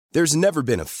There's never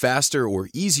been a faster or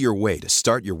easier way to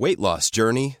start your weight loss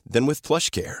journey than with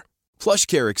PlushCare.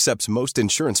 PlushCare accepts most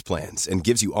insurance plans and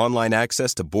gives you online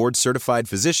access to board-certified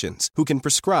physicians who can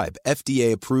prescribe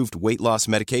FDA-approved weight loss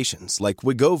medications like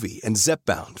Wegovy and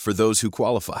Zepbound for those who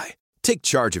qualify. Take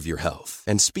charge of your health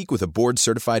and speak with a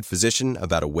board-certified physician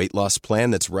about a weight loss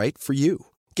plan that's right for you.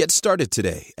 Get started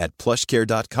today at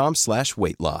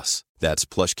plushcare.com/weightloss. That's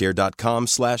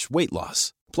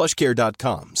plushcare.com/weightloss.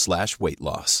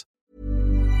 plushcare.com/weightloss.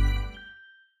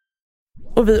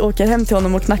 Och vi åker hem till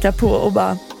honom och knackar på och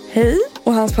bara, hej.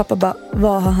 Och hans pappa bara,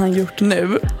 vad har han gjort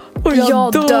nu? Och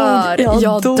jag dör.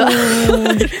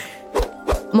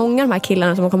 Många av de här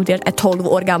killarna som har kommenterat är 12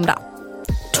 år gamla.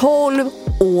 12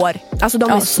 år. Alltså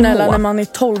de är snälla, små. när man är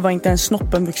 12 var inte ens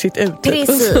snoppen vuxit ut.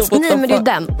 Precis, nej men det är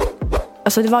den.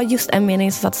 Alltså det var just en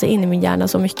mening som satt sig in i min hjärna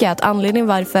så mycket. Att anledningen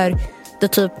varför det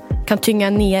typ kan tynga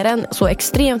ner en så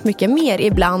extremt mycket mer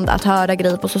ibland att höra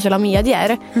grejer på sociala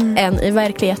medier än i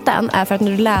verkligheten är för att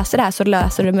när du läser det här så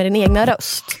läser du med din egna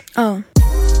röst. Ja.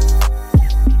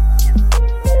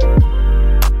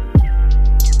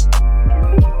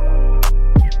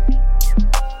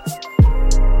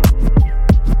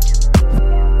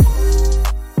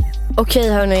 Okej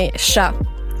hörni,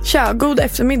 Tja, god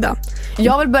eftermiddag.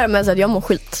 Jag vill börja med att säga att jag mår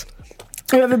skit.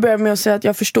 Och jag vill börja med att säga att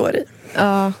jag förstår dig.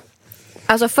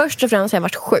 Alltså först och främst har jag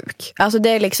varit sjuk. Alltså det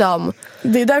är liksom...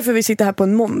 Det är därför vi sitter här på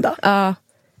en måndag.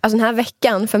 Alltså den här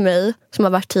veckan för mig som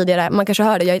har varit tidigare, man kanske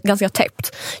hör det, jag är ganska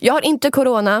täppt. Jag har inte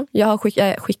corona, jag har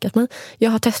skickat mig.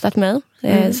 Jag har testat mig,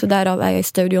 så därav är jag i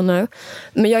studion nu.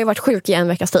 Men jag har ju varit sjuk i en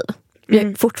veckas tid. Jag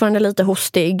är fortfarande lite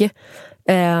hostig,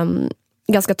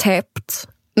 ganska täppt.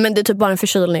 Men det är typ bara en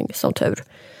förkylning, som tur.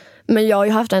 Men jag har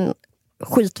ju haft en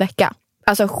skitvecka.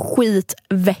 Alltså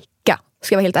skitvecka,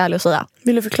 ska jag vara helt ärlig och säga.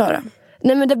 Vill du förklara?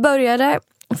 Nej men det började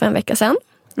för en vecka sedan,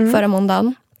 förra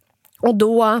måndagen. Och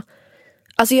då,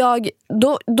 alltså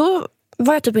då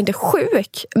var jag typ inte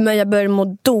sjuk. Men jag började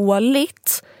må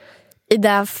dåligt i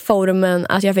den formen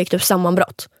att jag fick typ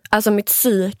sammanbrott. Alltså mitt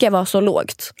psyke var så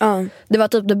lågt. Det var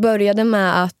typ, det började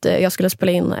med att jag skulle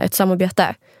spela in ett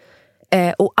samarbete.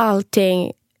 Och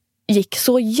allting gick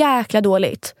så jäkla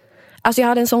dåligt. Alltså jag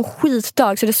hade en sån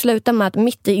skitdag så det slutade med att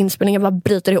mitt i inspelningen bara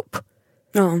bryter ihop.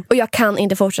 Och jag kan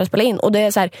inte fortsätta spela in. Och det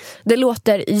är så här, det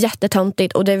låter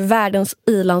jättetöntigt och det är världens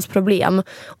ilandsproblem.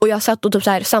 Och jag satt och typ så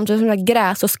här, samtidigt som jag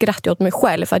gräs och skrattade åt mig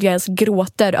själv för att jag ens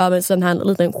gråter över en sån här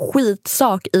liten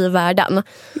skitsak i världen.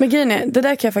 Men grejen är, det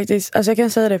där kan jag faktiskt, alltså jag kan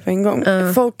säga det på en gång.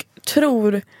 Folk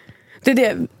tror, det är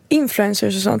det,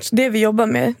 influencers och sånt, det vi jobbar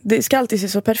med, det ska alltid se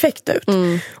så perfekt ut.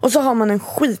 Och så har man en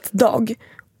skitdag.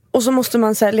 Och så måste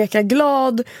man så här leka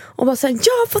glad och bara säga, jag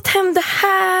har fått hem det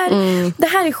här. Det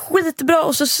här är skitbra.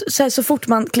 Och så fort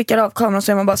man klickar av kameran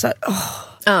så är man bara så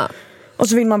här, och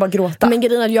så vill man bara gråta. Men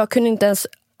grejen är att jag kunde inte ens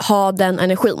ha den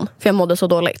energin, för jag mådde så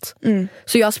dåligt.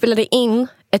 Så jag spelade in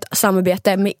ett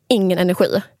samarbete med ingen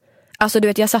energi. Alltså du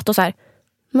vet, jag satt och så här,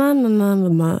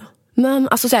 mamma.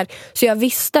 Alltså så jag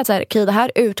visste att så här, okay, det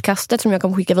här utkastet som jag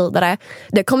kommer skicka vidare,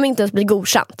 det kommer inte ens bli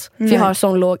godkänt. För jag har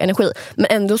sån låg energi. Men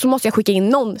ändå så måste jag skicka in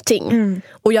någonting.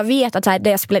 Och jag vet att så här, det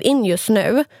jag spelar in just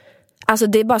nu, alltså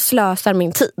det bara slösar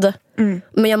min tid.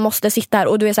 Men jag måste sitta här.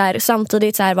 Och du är så här,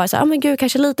 samtidigt så här, var så här, men gud,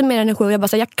 kanske lite mer energi. Och jag bara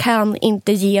så här, jag kan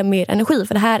inte ge mer energi,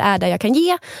 för det här är det jag kan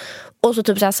ge. Och så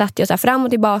typ så här satt jag så här fram och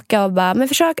tillbaka och bara, men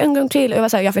försök en gång till. Och jag var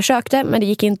så här, jag försökte, men det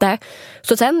gick inte.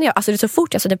 Så sen, alltså det är så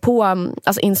fort jag satte på,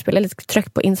 alltså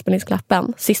tryck på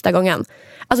inspelningsknappen sista gången.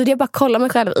 Alltså det är bara att kolla mig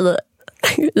själv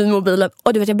i mobilen.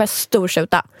 Och du vet, jag började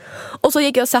stortjuta. Och så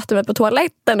gick jag och satte mig på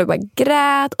toaletten och bara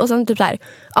grät. Och sen typ så här,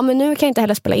 ja men nu kan jag inte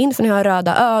heller spela in för nu har jag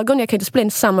röda ögon. Jag kan inte spela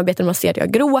in samarbete när man ser att jag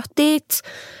har gråtit.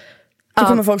 Då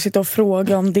kommer folk sitta och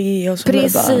fråga om det. Och så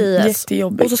precis. Blir det bara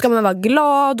jättejobbigt. Och så ska man vara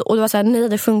glad. Och det var så här, nej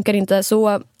det funkar inte.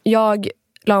 Så jag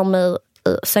la mig i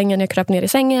sängen. Jag kröp ner i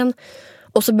sängen.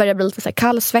 Och så började jag bli lite så här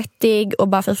kallsvettig. Och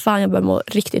bara för fan, jag började må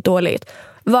riktigt dåligt.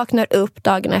 Vaknar upp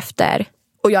dagen efter.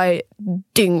 Och jag är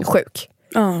dyngsjuk.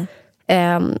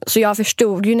 Så jag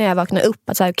förstod ju när jag vaknade upp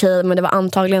att så här, okej, men det var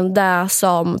antagligen det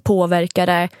som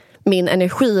påverkade min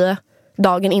energi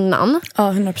dagen innan.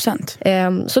 Ja,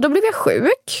 100%. Så då blev jag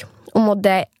sjuk och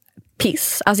mådde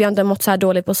piss. Alltså jag har inte mått så här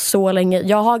dåligt på så länge.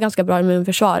 Jag har ganska bra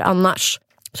immunförsvar annars.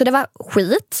 Så det var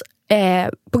skit.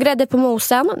 På grädde på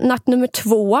mosen, natt nummer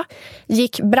 2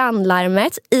 gick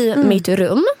brandlarmet i mitt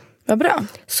rum. Vad bra.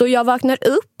 Så jag vaknar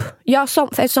upp.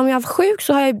 Eftersom jag var sjuk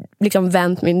så har jag liksom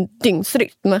vänt min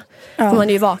dygnsrytm. För man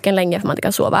är ju vaken länge för man inte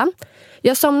kan sova.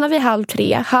 Jag somnar vid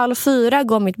 3:30. 3:30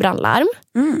 går mitt brandlarm.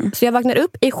 Så jag vaknar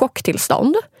upp i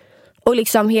chocktillstånd. Och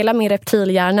liksom hela min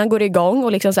reptilhjärna går igång.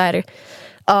 Och liksom så här,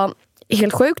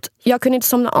 helt sjukt. Jag kunde inte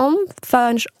somna om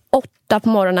förrän 8 på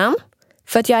morgonen.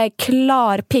 För att jag är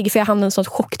klar pigg, för jag hamnar i en sån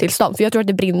chocktillstånd. För jag tror att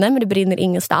det brinner, men det brinner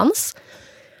ingenstans.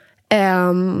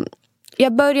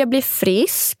 Jag börjar bli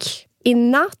frisk. I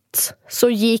natt så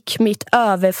gick mitt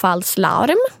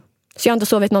överfallslarm. Så jag har inte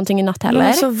sovit någonting i natt heller.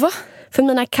 Alltså, va? För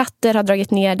mina katter har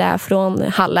dragit ner där från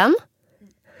hallen.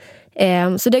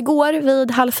 Så det går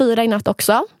vid 3:30 i natt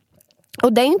också.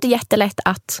 Och det är inte jättelätt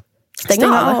att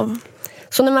stänga av.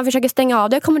 Så när man försöker stänga av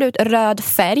det kommer det ut röd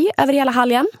färg över hela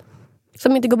hallen.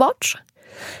 Som inte går bort.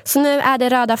 Så nu är det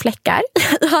röda fläckar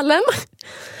i hallen.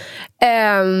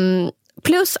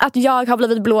 Plus att jag har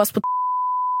blivit blåst på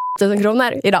 1000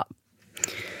 kronor idag.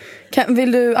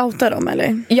 Vill du outa dem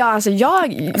eller? Ja, alltså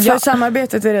För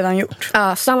samarbetet är redan gjort.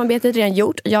 Ja, samarbetet är redan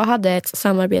gjort. Jag hade ett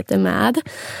samarbete med...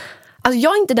 Alltså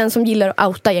jag är inte den som gillar att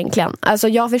outa egentligen. Alltså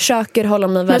jag försöker hålla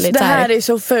mig väldigt... Men det här är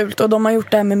så fult och de har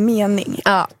gjort det här med mening.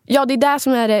 Ja, det är det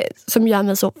som är det som gör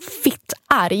mig så fitt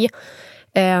arg.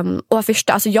 Och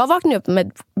alltså jag vaknade upp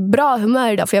med bra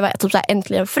humör idag. För jag var typ såhär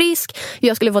äntligen frisk.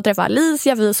 Jag skulle få träffa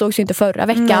Alicia, för vi sågs ju inte förra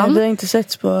veckan. Nej, vi har inte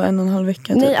setts på 1,5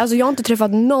 vecka typ. Nej, alltså jag har inte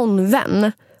träffat någon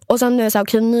vän. Och sen nu är det såhär,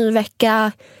 okej, ny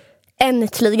vecka.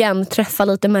 Äntligen träffa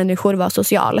lite människor, vara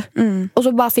social. Och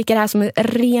så bara fick jag det här som en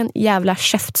ren jävla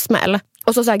käftsmäll.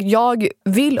 Och så sagt, jag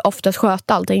vill oftast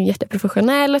sköta allting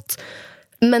jätteprofessionellt.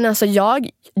 Men alltså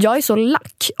jag är så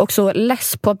lack och så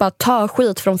less på att bara ta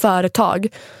skit från företag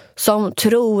som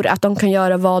tror att de kan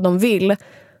göra vad de vill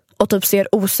och typ ser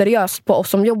oseriöst på oss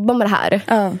som jobbar med det här.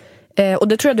 Och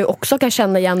det tror jag du också kan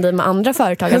känna igen dig med andra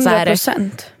företag.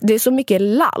 100%. Det är så mycket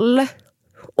lall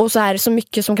och så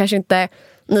mycket som kanske inte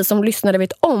ni som lyssnare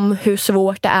vet om, hur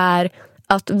svårt det är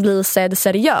att bli sedd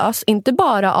seriös. Inte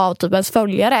bara av typ ens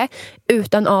följare,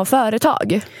 utan av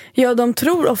företag. Ja, de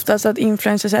tror oftast att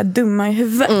influencers är dumma i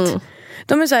huvudet.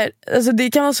 De är så här, alltså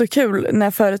det kan vara så kul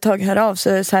när företag hör av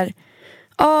sig så här: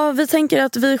 vi tänker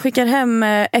att vi skickar hem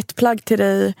 1 plagg till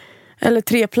dig eller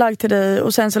 3 plagg till dig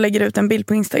och sen så lägger du ut en bild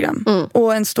på Instagram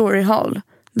och en story haul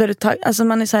där du alltså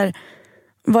man är så här: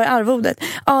 vad är arvodet?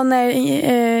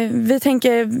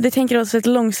 Vi tänker oss ett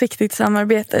långsiktigt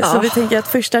samarbete. Så vi tänker att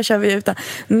första kör vi utan.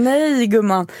 Nej,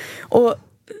 gumman. Och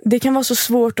det kan vara så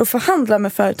svårt att förhandla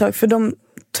med företag, för de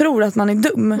tror att man är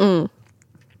dum.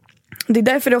 Det är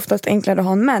därför det är oftast enklare att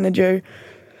ha en manager.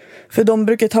 För de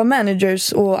brukar ta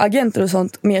managers och agenter och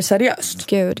sånt mer seriöst.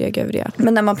 Gud ja.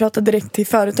 Men när man pratar direkt till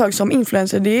företag som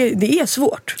influencer, det är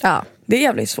svårt. Ja. Det är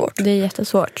jävligt svårt. Det är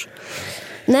jättesvårt.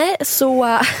 Nej,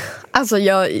 så... Alltså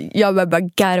jag börjar bara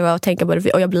garva och tänka på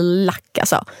det, och jag blir lack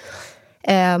alltså.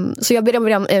 Så jag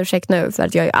ber om ursäkt nu för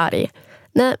att jag är arg.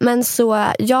 Nej, men så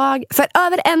för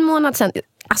över 1 månad sedan,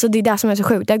 alltså det är det som är så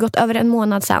sjukt, det har gått över 1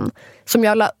 månad sedan som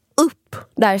jag la upp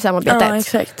det här samarbetet. Ja,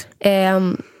 exakt.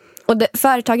 Och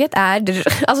företaget är,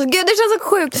 alltså gud, det känns så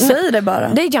sjukt. Säg det bara.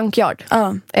 Det är Junkyard.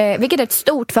 Vilket är ett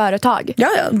stort företag. Ja,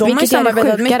 de har ju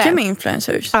samarbetat mycket med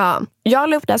influencers. Ja, jag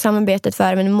la upp det här samarbetet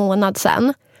för 1 månad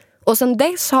sedan. Och sen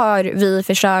dess har vi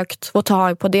försökt få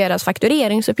tag på deras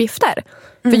faktureringsuppgifter.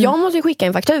 För jag måste ju skicka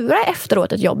en faktura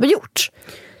efteråt ett jobb är gjort.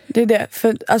 Det är det.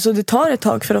 För, alltså, det tar ett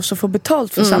tag för oss att få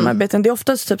betalt för samarbeten. Det är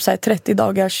oftast typ så här 30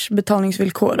 dagars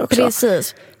betalningsvillkor också.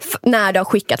 Precis. När de har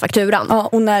skickat fakturan. Ja,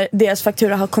 och när deras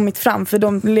faktura har kommit fram. För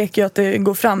de leker ju att det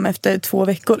går fram efter 2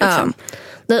 veckor. Liksom.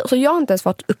 Nej, så jag har inte ens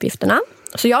fått uppgifterna.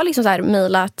 Så jag har liksom så här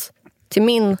mejlat till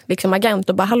min liksom agent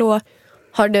och bara, hallå,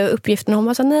 har du uppgifterna? Hon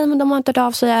bara så, nej men de har inte hört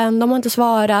av sig än, de har inte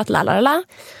svarat, lalala.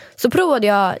 Så provade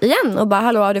jag igen och bara,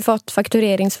 hallå, har du fått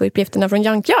faktureringsuppgifterna från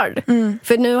Junkyard?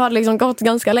 För nu har det liksom gått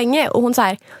ganska länge. Och hon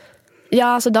säger, ja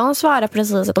alltså de svarar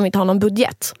precis att de inte har någon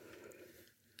budget.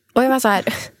 Och jag var så här,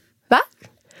 va?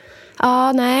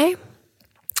 Ja, nej.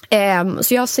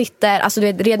 Så jag sitter, alltså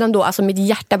du vet, redan då, alltså mitt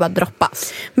hjärta bara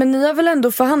droppas. Men ni har väl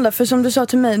ändå förhandlat, för som du sa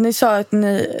till mig, ni sa att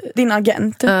din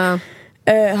agent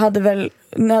hade väl,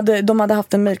 de hade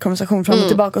haft en mejlkonversation fram och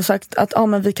tillbaka och sagt att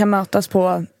men vi kan mötas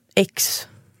på x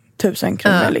 1000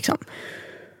 kronor liksom.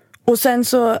 Och sen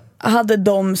så hade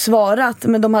de svarat,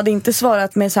 men de hade inte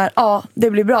svarat med så här, det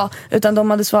blir bra, utan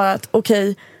de hade svarat,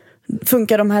 okej,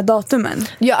 funkar de här datumen?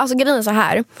 Ja, alltså grejen är så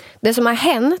här. Det som har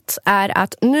hänt är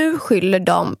att nu skyller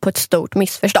de på ett stort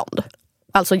missförstånd.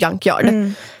 Alltså Junkyard.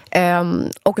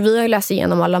 Och vi har läst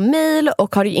igenom alla mejl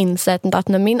och har ju insett att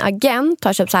när min agent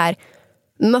har köpt så här,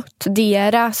 mött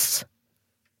deras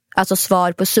alltså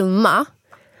svar på summa,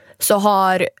 så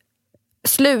har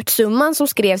slutsumman som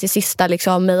skrevs i sista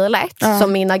liksom mejlet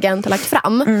som min agent har lagt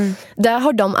fram, där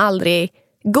har de aldrig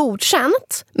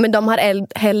godkänt, men de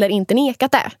har heller inte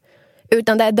nekat det.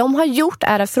 Utan det de har gjort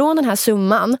är att från den här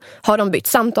summan har de bytt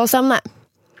samtalsämne.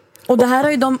 Och det här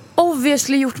har ju de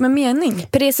obviously gjort med mening.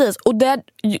 Precis, och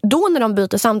då när de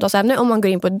byter samtalsämne, om man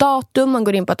går in på ett datum, man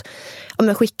går in på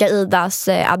att skicka Idas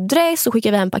adress och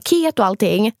skicka vi en paket och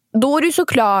allting, då är det ju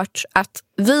såklart att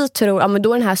vi tror att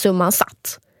då är den här summan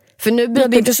satt. För nu det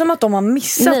är inte som att de har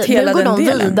missat hela den delen. Nu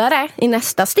går de vidare i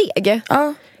nästa steg.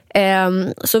 Ja.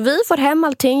 Så vi får hem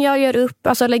allting, jag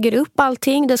lägger upp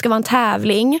allting, det ska vara en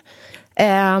tävling.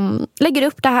 Lägger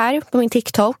upp det här på min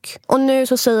TikTok. Och nu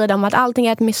så säger de att allting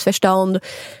är ett missförstånd.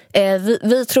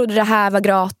 Vi trodde det här var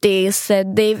gratis.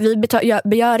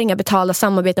 Vi gör inga betalda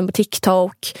samarbeten på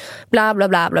TikTok. Bla bla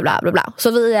bla bla bla bla.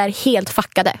 Så vi är helt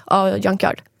fuckade av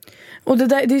Junkyard. Och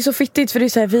det är så fittigt, för det är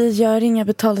så här, vi gör inga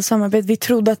betalda samarbeten. Vi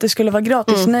trodde att det skulle vara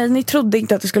gratis. Nej, ni trodde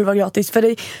inte att det skulle vara gratis. För det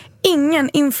är ingen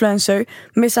influencer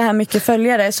med så här mycket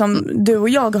följare som du och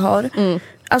jag har.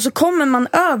 Alltså kommer man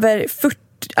över 40,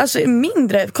 alltså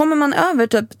mindre, kommer man över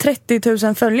typ 30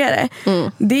 000 följare,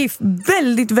 det är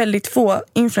väldigt, väldigt få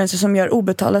influencers som gör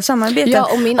obetalda samarbeten. Ja,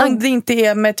 om det inte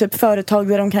är med typ företag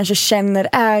där de kanske känner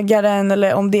ägaren,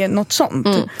 eller om det är något sånt.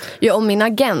 Ja, och min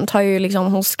agent har ju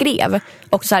hon skrev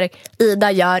också så här: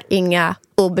 Ida gör inga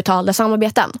obetalda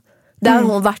samarbeten. Där har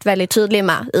hon varit väldigt tydlig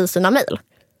med i sina mejl.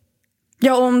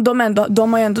 Ja, om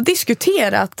de har ju ändå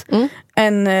diskuterat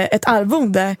ett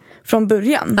arvode från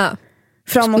början. Ja.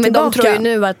 Fram och men tillbaka. De tror ju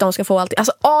nu att de ska få allt.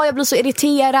 Alltså, jag blir så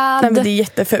irriterad. Nej, men det är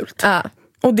jättefult. Ja.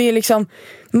 Och det är liksom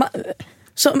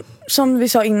som vi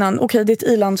sa innan, okej, det är ett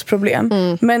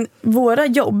ilandsproblem. Men våra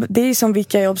jobb, det är som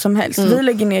vilka jobb som helst. Vi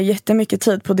lägger ner jättemycket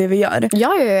tid på det vi gör.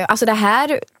 Ja, alltså det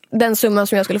här, den summan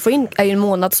som jag skulle få in är ju en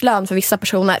månadslön för vissa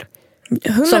personer.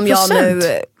 100%. Som jag nu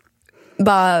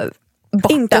bara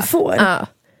borta. Inte får. Ja.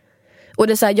 Och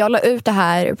det är så här, jag la ut det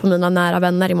här på mina nära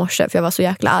vänner i morse, för jag var så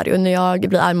jäkla arg. Och när jag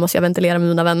blir arg måste jag ventilera med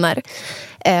mina vänner.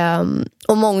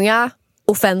 Och många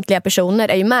offentliga personer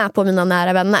är ju med på mina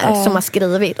nära vänner som har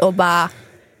skrivit och bara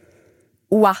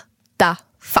what the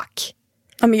fuck.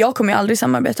 Ja, men jag kommer ju aldrig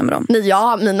samarbeta med dem. Nej,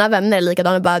 mina vänner är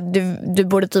likadana. Bara, du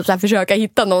borde typ så här försöka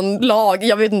hitta någon lag.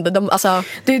 Jag vet inte.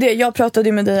 Det är det, jag pratade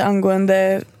ju med dig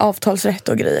angående avtalsrätt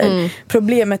och grejer.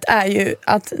 Problemet är ju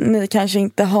att ni kanske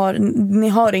inte har... Ni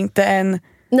har inte en...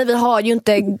 Nej, vi har ju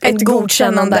inte ett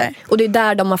godkännande. Och det är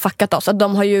där de har fuckat oss. Att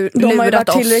de har ju lurat oss. De har ju varit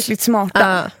tillräckligt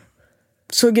smarta.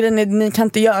 Så grejen är, ni kan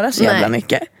inte göra så jävla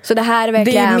mycket. Så det här är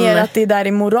verkligen... Det är mer att det där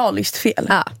är moraliskt fel.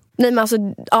 Ja. Nej, men alltså,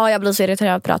 jag blir så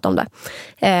irriterad att prata om det.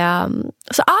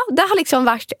 Så det har liksom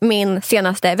varit min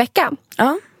senaste vecka.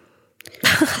 Ja.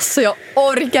 Så jag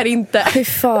orkar inte. Fy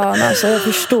fan, alltså, jag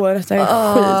förstår att det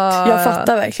är skit. Jag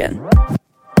fattar verkligen.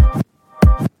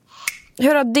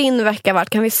 Hur har din vecka varit?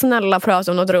 Kan vi snälla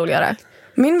prata om något roligare?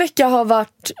 Min vecka har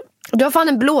varit... Du har fan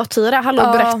en blåtira, hallå,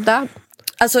 berätta.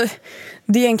 Alltså,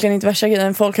 det är egentligen inte värsta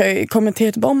grejen. Folk har ju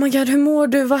kommenterat, oh my god, hur mår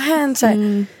du? Vad har hänt? Så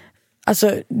här.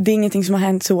 Alltså, det är ingenting som har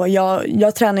hänt så.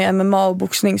 Jag tränar ju MMA och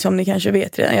boxning, som ni kanske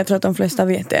vet redan. Jag tror att de flesta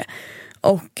vet det.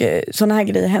 Och såna här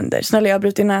grejer händer. Snälla, jag har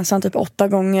brutit näsan typ 8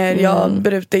 gånger. Jag har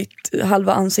brutit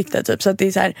halva ansiktet typ. Så att det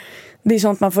är så här, det är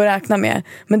sånt man får räkna med.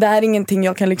 Men det här är ingenting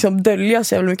jag kan liksom dölja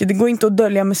så jävla mycket. Det går inte att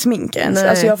dölja med smink ens.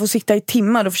 Alltså, jag får sitta i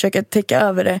timmar och försöka täcka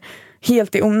över det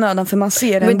helt i onödan, för man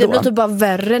ser ändå. Men det blir typ bara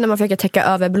värre när man försöker täcka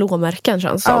över blåmärken,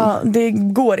 känns som. Ja, det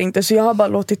går inte. Så jag har bara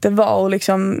låtit det vara och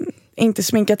liksom inte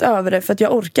sminkat över det, för att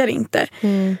jag orkar inte.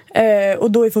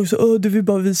 Och då är folk så, du vill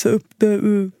bara visa upp det.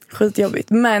 Skitjobbigt.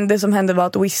 Men det som hände var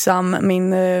att Wissam,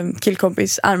 min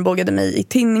killkompis, armbågade mig i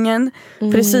tinningen.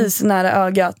 Precis nära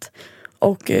ögat.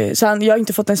 Och så jag har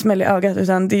inte fått en smäll i ögat,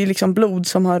 utan det är liksom blod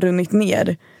som har runnit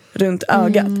ner runt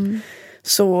ögat.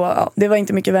 Så det var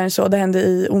inte mycket värre än så. Det hände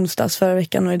i onsdags förra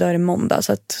veckan och idag är det måndag.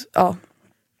 Så att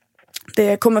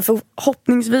det kommer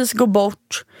förhoppningsvis gå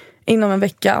bort inom en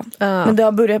vecka. Men det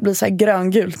har börjat bli så här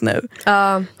gröngult nu.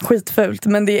 Skitfult,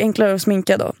 men det är enklare att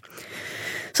sminka då.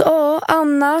 Så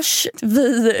annars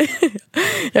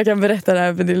jag kan berätta det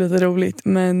här för det är lite roligt.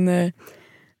 Men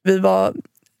vi var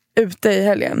ute i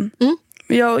helgen.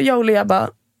 Jag och Lea bara,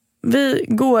 vi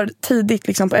går tidigt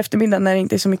liksom på eftermiddagen när det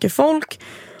inte är så mycket folk.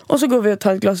 Och så går vi och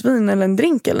tar ett glas vin eller en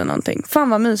drink eller någonting. Fan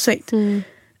vad mysigt.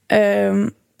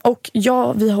 Och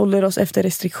vi håller oss efter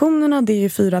restriktionerna. Det är ju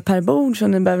 4 per bord, så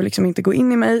ni behöver liksom inte gå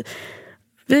in i mig.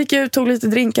 Vi gick ut, tog lite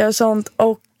drinkar och sånt.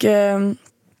 Och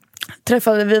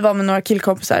vi var med några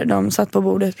killkompisar. De satt på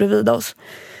bordet bredvid oss.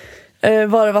 Det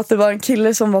var en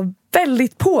kille som var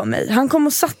väldigt på mig. Han kom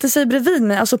och satte sig bredvid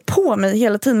mig, alltså på mig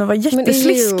hela tiden, och var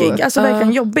jättesliskig. Alltså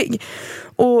verkligen jobbig.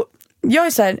 Och jag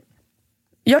är så här,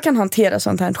 jag kan hantera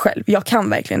sånt här själv. Jag kan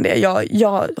verkligen det.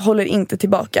 Jag håller inte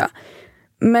tillbaka.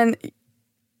 Men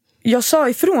jag sa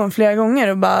ifrån flera gånger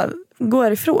och bara, gå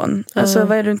härifrån. Alltså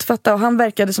vad är det du inte fattar? Och han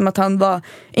verkade som att han var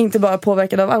inte bara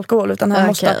påverkad av alkohol, utan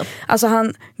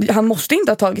han han måste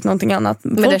inte ha tagit någonting annat.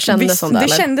 Men det kändes som det,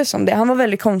 eller? Kändes som det. Han var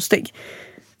väldigt konstig.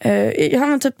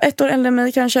 Han var typ 1 år äldre än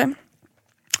mig kanske.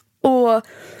 Och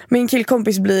min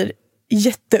killkompis blir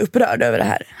jätteupprörd över det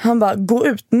här. Han bara, gå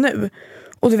ut nu.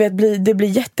 Och du vet, det blir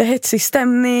jättehetsig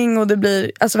stämning och det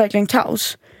blir alltså verkligen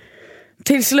kaos.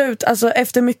 Till slut, alltså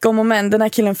efter mycket om och men, den här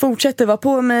killen fortsätter vara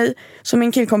på mig. Så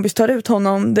min killkompis tar ut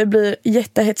honom. Det blir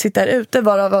jättehetsigt där ute,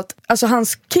 varav att alltså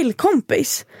hans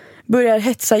killkompis börjar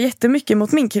hetsa jättemycket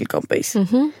mot min killkompis.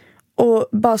 Och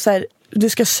bara så här, du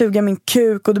ska suga min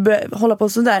kuk, och du börjar hålla på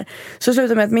sådär. Så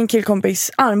slutar med att min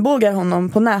killkompis armbågar honom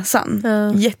på näsan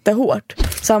jättehårt,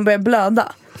 så han börjar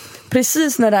blöda.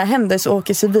 Precis när det här händer så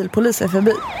åker civilpolisen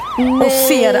förbi och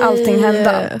ser allting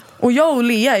hända. Och jag och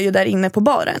Lea är ju där inne på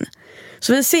baren,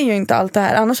 så vi ser ju inte allt det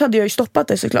här. Annars hade jag ju stoppat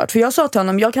det såklart. För jag sa till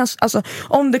honom,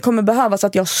 om det kommer behövas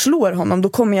att jag slår honom, då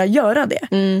kommer jag göra det.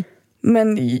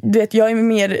 Men du vet, jag är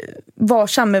mer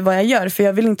varsam med vad jag gör, för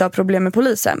jag vill inte ha problem med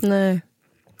polisen. Nej.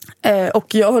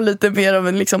 Och jag har lite mer av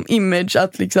en liksom image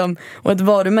att liksom, och ett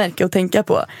varumärke att tänka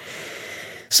på.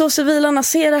 Så civilarna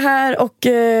ser det här och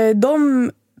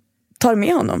de tar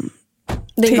med honom.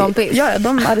 Din kompis? Ja,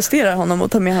 de arresterar honom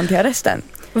och tar med honom till arresten.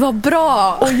 Vad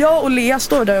bra! Och jag och Lea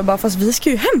står där och bara, fast vi ska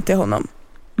ju hem till honom.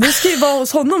 Vi ska ju vara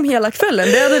hos honom hela kvällen.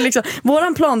 Det hade liksom,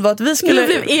 våran plan var att vi skulle... Nu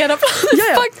blev era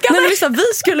plan vi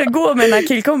skulle gå med den här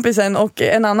killkompisen och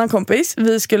en annan kompis.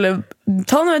 Vi skulle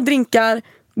ta några drinkar,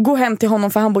 gå hem till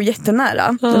honom, för han bor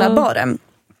jättenära den här baren.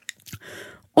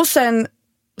 Och sen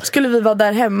skulle vi vara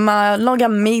där hemma, laga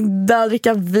middag,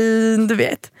 dricka vin, du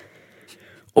vet.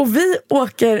 Och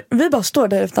vi bara står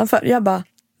där utanför. Jag bara,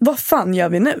 vad fan gör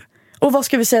vi nu? Och vad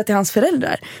ska vi säga till hans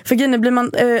föräldrar? För grejen, blir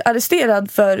man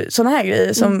arresterad för såna här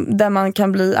grejer som där man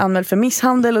kan bli anmäld för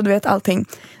misshandel och du vet allting,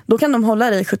 då kan de hålla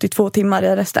dig i 72 timmar i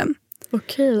arresten.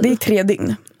 Okej. Det är 3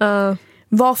 dygn.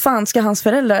 Vad fan ska hans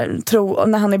föräldrar tro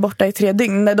när han är borta i 3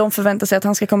 dygn, när de förväntar sig att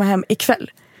han ska komma hem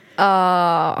ikväll?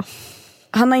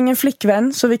 Han har ingen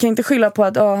flickvän, så vi kan inte skylla på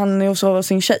att han är och sover hos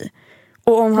sin tjej.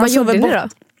 Och om han vad gjorde ni då?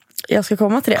 Jag ska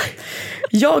komma till det.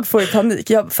 Jag får ju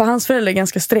panik, för hans föräldrar är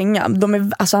ganska stränga.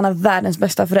 Han har världens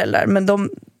bästa föräldrar, men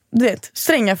du vet,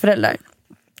 stränga föräldrar.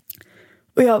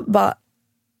 Och jag bara,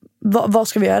 vad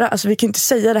ska vi göra? Alltså vi kan inte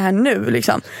säga det här nu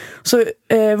liksom. Så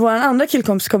vår andra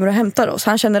killkompis kommer och hämtar oss.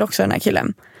 Han känner också den här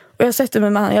killen. Och jag sätter mig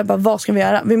med honom, jag bara, vad ska vi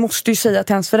göra? Vi måste ju säga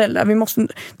till hans föräldrar.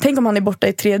 Tänk om han är borta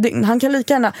i 3 dygn. Han kan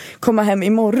lika gärna komma hem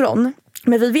imorgon.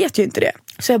 Men vi vet ju inte det.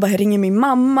 Så jag ringer min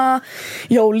mamma.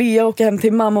 Jag och Lea åker hem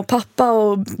till mamma och pappa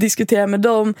och diskuterar med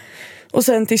dem. Och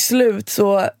sen till slut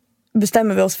så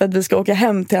bestämmer vi oss för att vi ska åka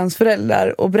hem till hans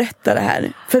föräldrar och berätta det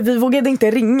här. För vi vågade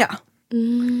inte ringa.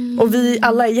 Och vi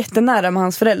alla är jättenära med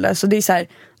hans föräldrar. Så det är så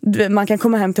här, man kan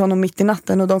komma hem till honom mitt i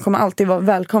natten och de kommer alltid vara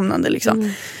välkomnande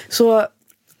liksom. Så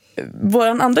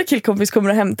våran andra killkompis kommer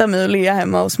att hämta mig och Lea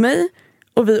hemma hos mig.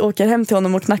 Och vi åker hem till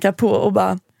honom och knackar på och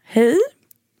bara, hej.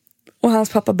 Och hans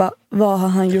pappa bara, vad har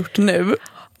han gjort nu?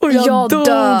 Och jag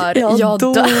dör.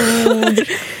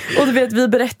 Och du vet, vi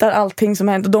berättar allting som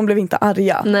hänt och de blev inte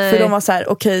arga. Nej. För de var så här,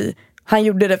 okej, han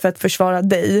gjorde det för att försvara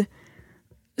dig.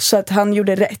 Så att han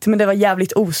gjorde rätt, men det var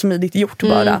jävligt osmidigt gjort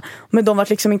bara. Men de var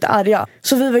liksom inte arga.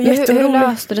 Så vi var jätteoroliga. Hur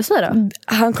löste det sig då?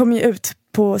 Han kom ju ut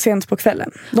sent på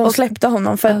kvällen. De släppte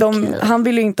honom för att han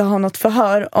ville inte ha något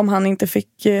förhör om han inte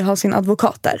fick ha sin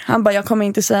advokat där. Han bara, jag kommer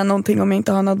inte säga någonting om jag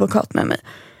inte har en advokat med mig.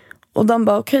 Och de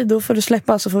bara, okej, då får du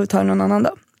släppa, så får vi ta någon annan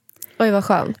då. Oj, vad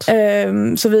skönt.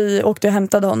 Så vi åkte och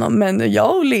hämtade honom. Men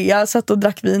jag och Lea satt och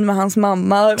drack vin med hans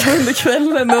mamma under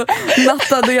kvällen. Och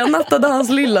jag nattade hans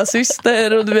lilla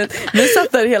syster. Och du vet, vi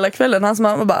satt där hela kvällen. Hans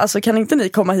mamma bara, alltså kan inte ni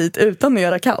komma hit utan att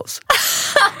göra kaos?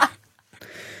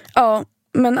 Ja,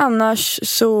 men annars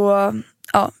så...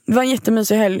 Ja, det var en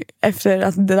jättemysig helg efter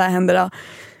att det där hände då.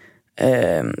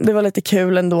 Det var lite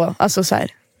kul ändå. Alltså så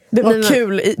här... Det var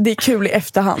kul, det är kul i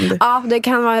efterhand. Ja, det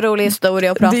kan vara en rolig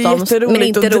historia att prata om. Men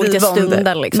inte roligt i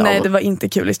stunden liksom. Nej, det var inte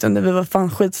kul i stunden. Vi var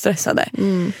fan skitstressade.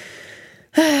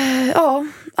 Ja,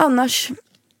 annars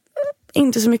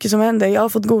inte så mycket som hände. Jag har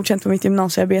fått godkänt på mitt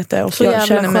gymnasiearbete. Och så jag jävla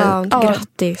känner mig, skönt,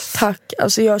 grattis. Tack,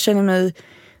 alltså jag känner mig.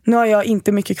 Nu har jag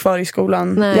inte mycket kvar i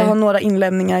skolan. Nej. Jag har några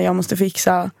inlämningar jag måste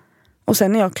fixa. Och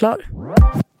sen är jag klar.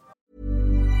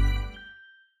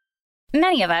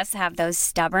 Many of us have those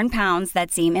stubborn pounds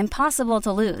that seem impossible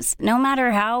to lose, no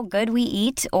matter how good we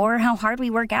eat or how hard we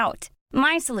work out.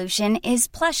 My solution is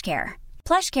PlushCare.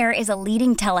 PlushCare is a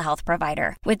leading telehealth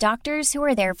provider with doctors who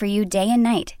are there for you day and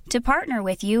night to partner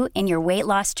with you in your weight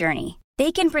loss journey.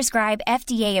 They can prescribe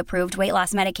FDA-approved weight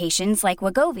loss medications like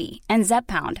Wegovy and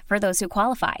Zepbound for those who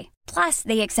qualify. Plus,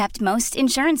 they accept most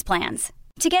insurance plans.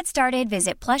 To get started,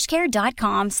 visit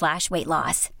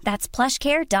plushcare.com/weightloss. That's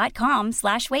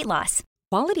plushcare.com/weightloss.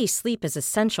 Quality sleep is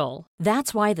essential.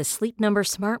 That's why the Sleep Number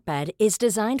Smart Bed is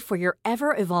designed for your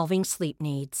ever-evolving sleep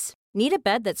needs. Need a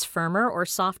bed that's firmer or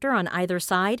softer on either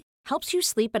side? Helps you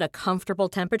sleep at a comfortable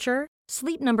temperature?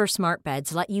 Sleep Number Smart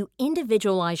Beds let you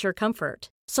individualize your comfort,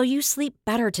 so you sleep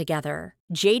better together.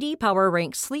 JD Power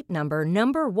ranks Sleep Number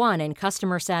 #1 in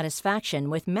customer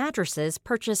satisfaction with mattresses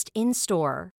purchased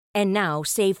in-store. And now,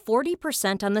 save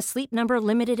 40% on the Sleep Number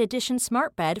Limited Edition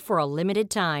Smart Bed for a limited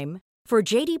time.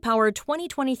 For JD Power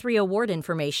 2023 award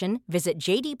information, visit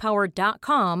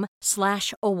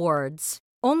jdpower.com/awards.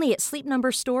 Only at Sleep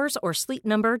Number stores or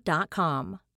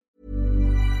sleepnumber.com.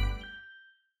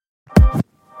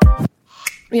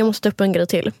 Jag måste ta upp en grej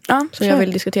till som jag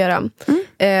vill diskutera.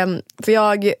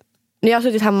 För när jag har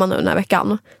suttit hemma nu den här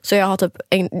veckan, så jag har typ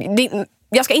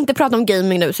jag ska inte prata om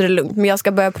gaming nu, så det är lugnt. Men jag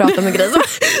ska börja prata om en grej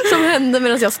som hände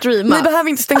medan jag streamar. Ni behöver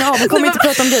inte stänga av, vi kommer inte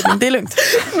prata om gaming, det är lugnt.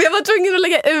 Men jag var tvungen att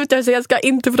lägga ut det, så jag ska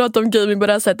inte prata om gaming på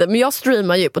det här sättet. Men jag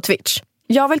streamar ju på Twitch.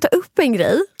 Jag vill ta upp en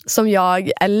grej som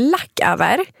jag är lack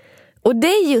över. Och det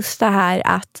är just det här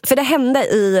att, för det hände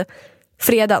i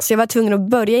fredags, jag var tvungen att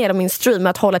börja genom min stream med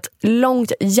att hålla ett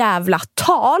långt jävla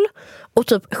tal och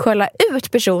typ skälla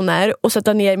ut personer och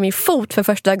sätta ner min fot för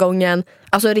första gången,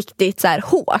 alltså riktigt så här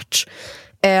hårt.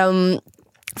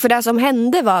 För det som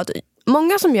hände var att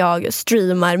många som jag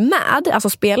streamar med, alltså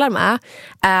spelar med,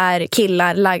 är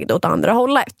killar lagda åt andra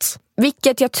hållet.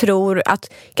 Vilket jag tror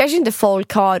att kanske inte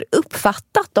folk har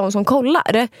uppfattat, de som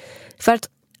kollar. För att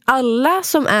alla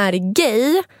som är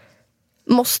gay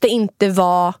måste inte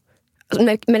vara,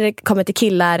 när det kommer till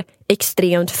killar,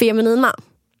 extremt feminina.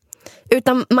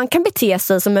 Utan man kan bete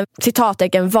sig som en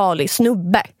citattecken vanlig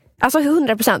snubbe. Alltså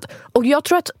 100%. Och jag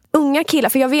tror att unga killar,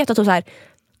 för jag vet att så här,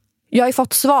 jag har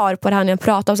fått svar på det här när jag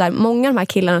pratar om så här, många av de här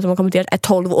killarna som har kommenterat är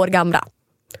 12 år gamla.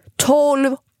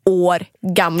 12 år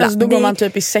gamla. Alltså då går man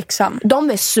typ i 6:an.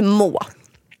 De är små.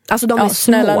 Alltså de är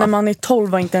snälla, små. när man är 12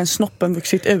 var inte ens snoppen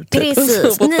vuxit ut.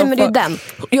 Precis, nej men det är den.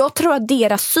 Jag tror att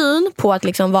deras syn på att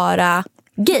liksom vara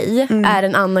gay är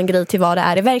en annan grej till vad det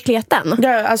är i verkligheten.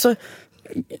 Ja, alltså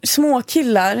små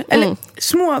killar, eller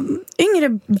små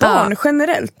yngre barn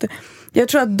generellt. Jag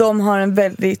tror att de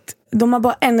har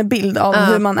bara en bild av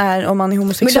hur man är om man är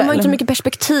homosexuell. Men de har inte så mycket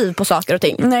perspektiv på saker och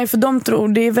ting. Nej, för de tror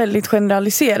det är väldigt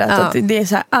generaliserat. Att det är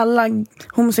så här, alla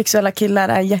homosexuella killar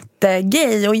är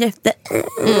jättegay och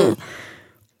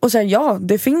och så här, ja,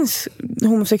 det finns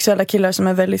homosexuella killar som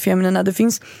är väldigt feminina. Det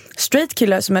finns straight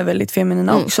killar som är väldigt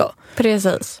feminina också.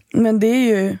 Precis. Men det är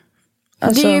ju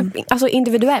det är ju alltså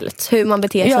individuellt hur man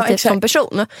beter sig som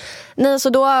person. Nej, så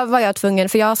då var jag tvungen,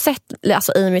 för jag har sett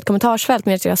alltså, i mitt kommentarsfält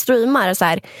med jag streamar så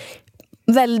här,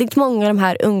 väldigt många av de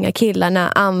här unga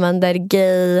killarna använder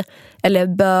gay eller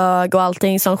bög och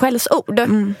allting som skällsord.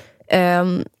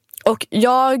 Och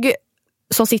jag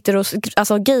som sitter och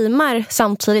alltså, gamar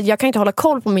samtidigt, jag kan inte hålla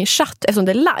koll på min chatt eftersom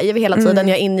det är live hela tiden.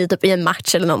 Jag är inne typ i en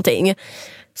match eller någonting.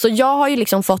 Så jag har ju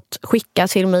liksom fått skicka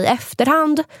till mig i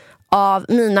efterhand av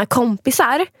mina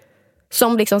kompisar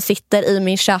som liksom sitter i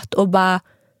min chatt och bara,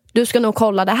 du ska nog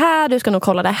kolla det här, du ska nog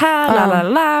kolla det här,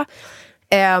 lalala.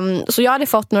 Så jag hade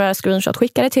fått några screenshot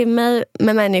skickade till mig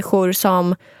med människor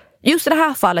som, just i det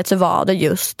här fallet så var det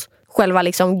just själva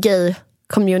liksom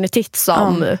gay-communityt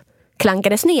som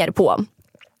klankades ner på.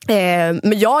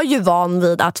 Men jag är ju van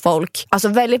vid att folk, alltså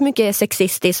väldigt mycket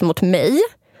sexistiskt mot mig.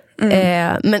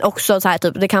 Men också så här,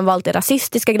 typ, det kan vara alltid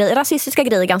rasistiska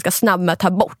grejer är ganska snabb med att ta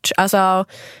bort. Alltså,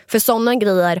 för sådana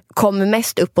grejer kommer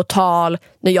mest upp på tal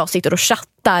när jag sitter och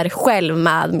chattar själv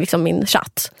med liksom, min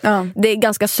chatt. Det är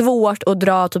ganska svårt att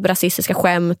dra typ rasistiska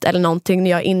skämt eller någonting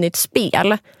när jag är inne i ett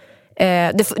spel.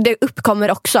 Det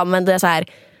uppkommer också, men det är så här,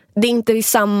 det är inte i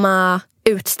samma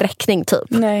utsträckning typ.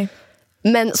 Nej.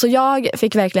 Men så jag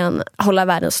fick verkligen hålla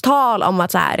världens tal om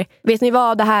att så här, vet ni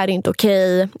vad, det här är inte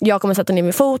okej. Jag kommer sätta ner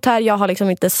min fot här. Jag har liksom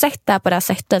inte sett det här på det här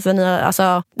sättet. För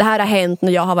alltså, det här har hänt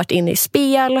när jag har varit inne i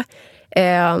spel.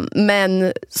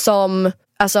 Men som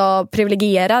alltså,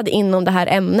 privilegierad inom det här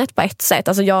ämnet på ett sätt.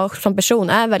 Alltså jag som person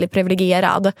är väldigt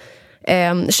privilegierad.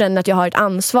 Känner att jag har ett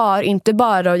ansvar. Inte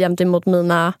bara gentemot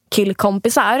mina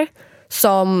killkompisar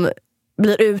som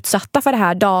blir utsatta för det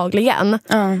här dagligen,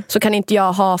 så kan inte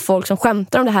jag ha folk som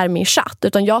skämtar om det här i min chatt,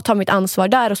 utan jag tar mitt ansvar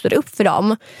där och står upp för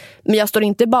dem. Men jag står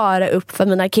inte bara upp för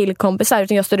mina killkompisar,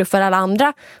 utan jag står upp för alla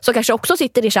andra som kanske också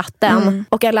sitter i chatten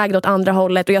och är lagda åt andra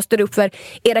hållet, och jag står upp för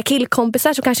era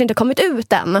killkompisar som kanske inte kommit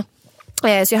ut än. Så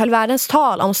jag höll världens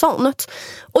tal om sånt.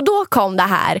 Och då kom det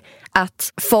här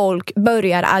att folk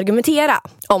börjar argumentera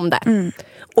om det.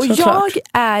 Och jag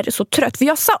är så trött. För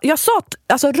jag sa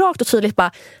alltså, rakt och tydligt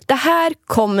bara, det här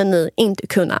kommer ni inte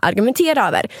kunna argumentera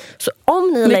över. Så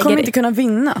om ni kommer inte kunna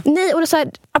vinna. Nej, och det är så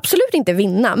här, absolut inte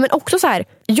vinna. Men också så här,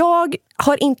 jag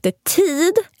har inte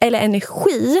tid eller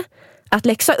energi att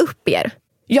läxa upp er.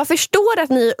 Jag förstår att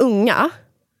ni är unga.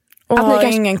 Och att har ni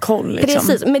kanske, ingen koll liksom.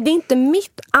 Precis, men det är inte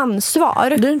mitt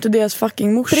ansvar. Du är inte deras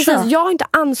fucking morsa. Precis, jag har inte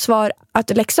ansvar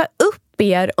att läxa upp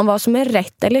er om vad som är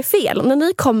rätt eller fel. När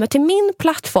ni kommer till min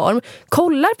plattform,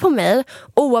 kollar på mig,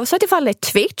 oavsett ifall det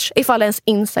är Twitch, ifall det är ens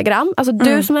Instagram, alltså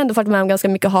du som ändå fått med om ganska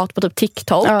mycket hat på typ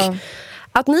TikTok,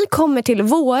 att ni kommer till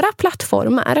våra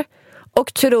plattformar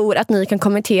och tror att ni kan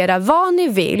kommentera vad ni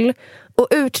vill och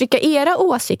uttrycka era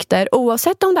åsikter,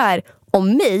 oavsett om det är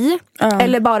om mig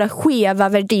eller bara skeva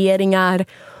värderingar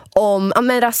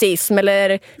om rasism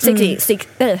eller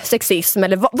sexism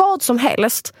eller vad som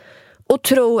helst, och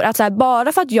tror att så här,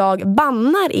 bara för att jag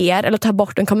bannar er eller tar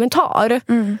bort en kommentar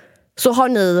så har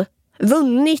ni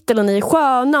vunnit eller ni är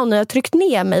sköna och ni har tryckt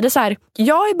ner mig. Det är så här,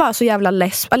 jag är bara så jävla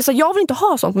less. Alltså, jag vill inte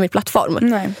ha sånt på min plattform.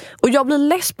 Nej. Och jag blir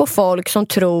less på folk som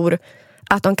tror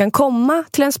att de kan komma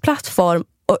till ens plattform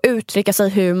och uttrycka sig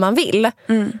hur man vill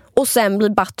och sen bli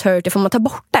butthurt ifall man tar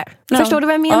bort det. Ja. Förstår du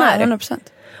vad jag menar? Ja, 100%.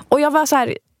 Och jag var så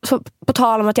här, på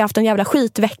tal om att jag haft en jävla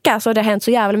skitvecka, så det har hänt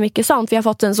så jävla mycket sånt. Vi har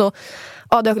fått en så,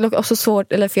 det är också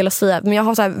svårt eller fel att säga, men jag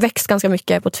har så här växt ganska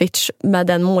mycket på Twitch med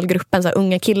den målgruppen, så här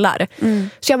unga killar.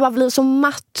 Så jag bara blir så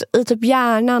matt i typ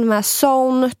hjärnan med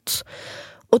sånt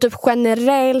och typ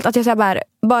generellt att jag så här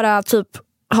bara typ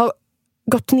har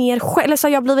gått ner själv, eller så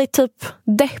jag har blivit typ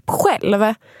depp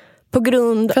själv på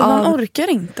grund för av man orkar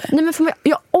inte. Nej, men för mig,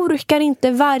 jag orkar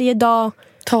inte varje dag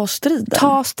ta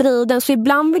striden. Så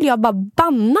ibland vill jag bara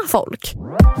banna folk.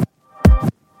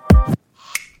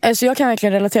 Alltså jag kan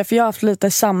verkligen relatera, för jag har haft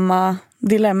lite samma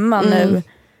dilemma nu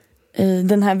i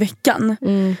den här veckan.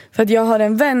 För att jag har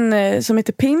en vän som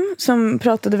heter Pim som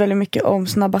pratade väldigt mycket om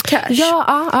snabba cash.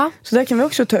 Ja. Så där kan vi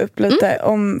också ta upp lite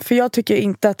om, för jag tycker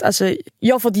inte att, alltså,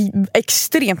 jag har fått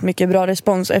extremt mycket bra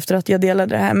respons efter att jag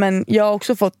delade det här, men jag har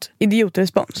också fått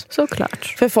idiotrespons.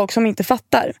 Såklart. För folk som inte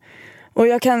fattar. Och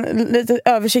jag kan lite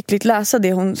översiktligt läsa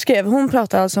det hon skrev. Hon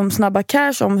pratar alltså om snabba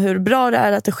cash, om hur bra det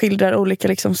är att det skildrar olika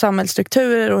liksom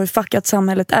samhällsstrukturer och hur fuckat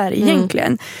samhället är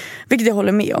egentligen. Vilket jag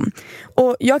håller med om.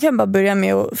 Och jag kan bara börja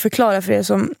med att förklara för er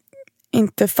som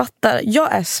inte fattar.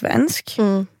 Jag är svensk.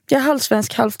 Jag är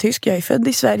halvsvensk, halvtysk. Jag är född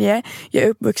i Sverige. Jag är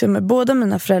uppvuxen med båda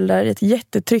mina föräldrar i ett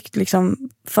jättetryggt liksom,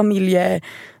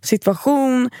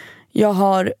 familjesituation. Jag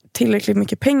har tillräckligt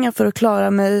mycket pengar för att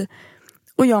klara mig.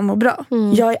 Och jag mår bra.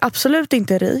 Jag är absolut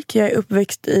inte rik. Jag är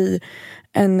uppväxt i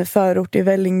en förort i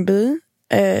Vällingby.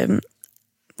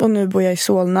 Och nu bor jag i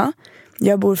Solna.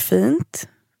 Jag bor fint,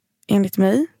 enligt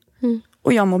mig.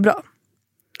 Och jag mår bra.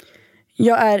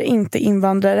 Jag är inte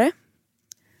invandrare.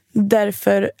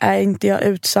 Därför är inte jag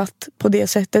utsatt på det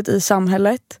sättet i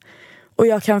samhället. Och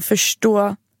jag kan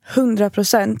förstå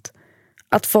 100%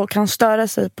 att folk kan störa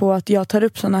sig på att jag tar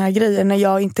upp såna här grejer när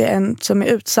jag inte är en som är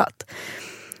utsatt.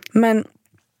 Men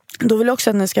då vill jag också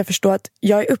att ni ska förstå att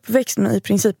jag är uppväxt med i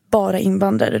princip bara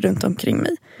invandrare runt omkring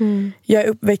mig. Jag är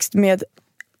uppväxt med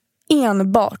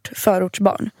enbart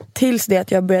förortsbarn tills det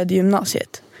att jag började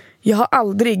gymnasiet. Jag har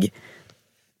aldrig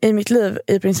i mitt liv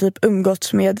i princip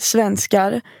umgåtts med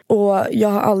svenskar, och jag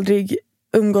har aldrig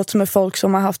umgåtts med folk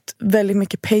som har haft väldigt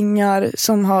mycket pengar,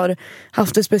 som har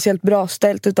haft det speciellt bra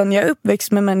ställt, utan jag är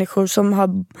uppväxt med människor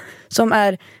som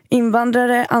är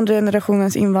invandrare, andra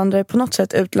generationens invandrare, på något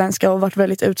sätt utländska, och varit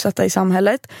väldigt utsatta i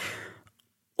samhället.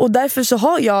 Och därför så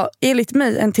har jag, enligt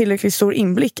mig, en tillräckligt stor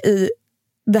inblick i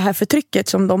det här förtrycket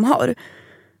som de har.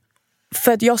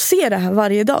 För att jag ser det här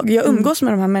varje dag. Jag umgås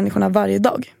med de här människorna varje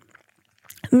dag.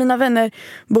 Mina vänner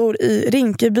bor i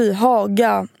Rinkeby,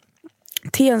 Haga,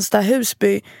 Tensta,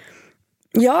 Husby.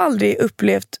 Jag har aldrig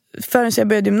upplevt förrän jag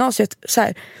började gymnasiet så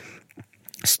här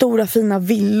stora fina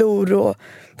villor och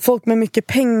folk med mycket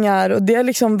pengar, och det har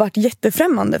liksom varit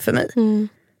jättefrämmande för mig.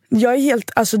 Jag är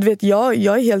helt, alltså du vet, jag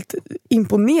är helt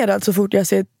imponerad så fort jag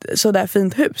ser ett sådär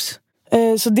fint hus.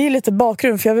 Så det är lite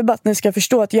bakgrund, för jag vill bara att ni ska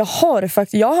förstå att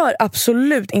jag har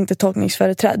absolut inte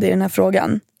tolkningsföreträde i den här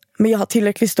frågan, men jag har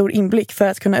tillräckligt stor inblick för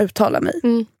att kunna uttala mig.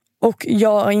 Och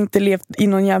jag har inte levt i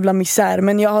någon jävla misär,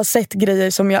 men jag har sett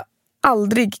grejer som jag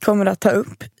aldrig kommer att ta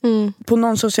upp på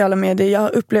någon sociala medier. Jag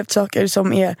har upplevt saker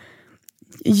som är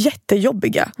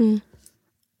jättejobbiga.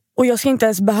 Och jag ska inte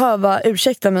ens behöva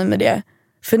ursäkta mig med det,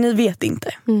 för ni vet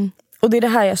inte. Och det är det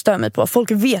här jag stör mig på.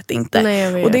 Folk vet inte.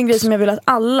 Nej, vet. Och det är en grej som jag vill att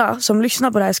alla som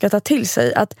lyssnar på det här ska ta till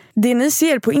sig. Att det ni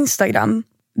ser på Instagram,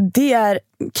 det är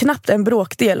knappt en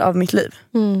bråkdel av mitt liv.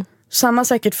 Samma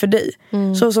säkert för dig.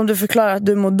 Så som du förklarar att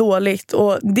du mår dåligt.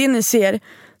 Och det ni ser,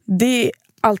 det är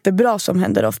allt det bra som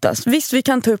händer oftast. Visst, vi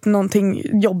kan ta upp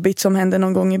någonting jobbigt som händer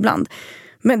någon gång ibland.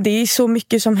 Men det är så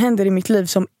mycket som händer i mitt liv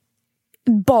som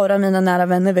bara mina nära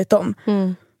vänner vet om.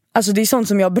 Alltså det är sånt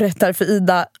som jag berättar för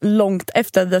Ida långt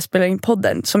efter att jag spelar in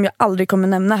podden, som jag aldrig kommer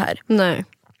nämna här. Nej.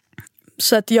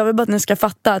 Så att jag vill bara att ni ska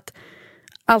fatta att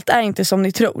allt är inte som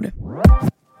ni tror.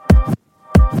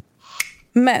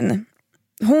 Men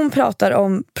hon pratar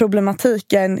om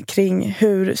problematiken kring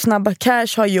hur Snabba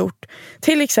Cash har gjort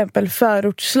till exempel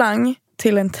förortsslang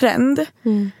till en trend.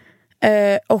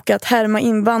 Och att härma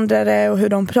invandrare och hur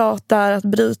de pratar, att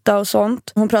bryta och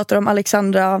sånt. Hon pratar om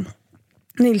Alexandra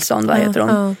Nilsson, vad heter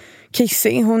hon?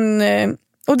 Kissy.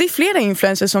 Och det är flera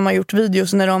influencers som har gjort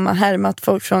videos när de har härmat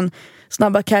folk från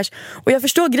Snabba Cash. Och jag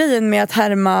förstår grejen med att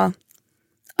härma,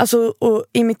 alltså och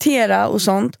imitera och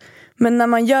sånt. Men när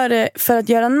man gör det för att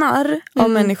göra narr av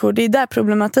människor, det är där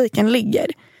problematiken ligger.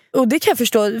 Och det kan jag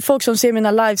förstå, folk som ser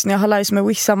mina lives när jag har lives med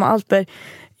Wissam och Alper.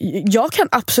 Jag kan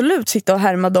absolut sitta och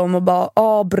härma dem och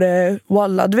bara bre,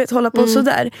 walla, du vet, hålla på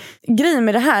sådär. Grejen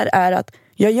med det här är att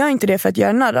jag gör inte det för att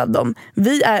göra narr av dem.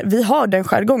 Vi har den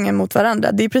jargongen mot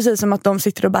varandra. Det är precis som att de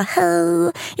sitter och bara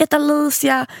hej, jag heter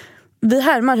Alicia. Vi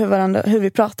härmar hur vi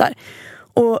pratar.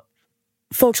 Och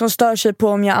folk som stör sig på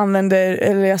om jag använder,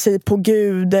 eller jag säger på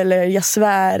Gud, eller jag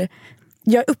svär.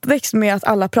 Jag är uppväxt med att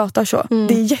alla pratar så.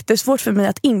 Det är jättesvårt för mig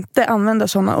att inte använda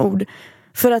såna ord.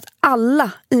 För att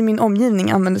alla i min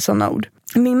omgivning använder såna ord.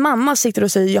 Min mamma sitter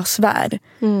och säger jag svär.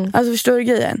 Alltså förstår du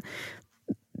grejen?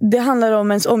 Det handlar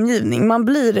om ens omgivning. Man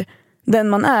blir den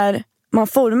man är. Man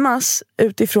formas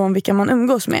utifrån vilka man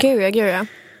umgås med. Gud ja.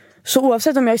 Så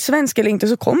oavsett om jag är svensk eller inte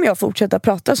så kommer jag fortsätta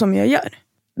prata som jag gör.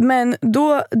 Men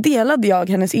då delade jag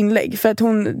hennes inlägg. För att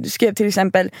hon skrev till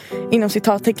exempel inom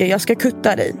citattecken: jag ska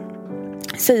kutta dig,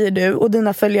 säger du, och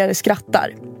dina följare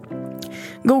skrattar.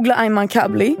 Googla Ayman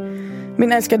Kabli,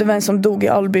 min älskade vän som dog i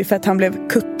Alby för att han blev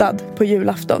kuttad på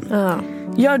julafton.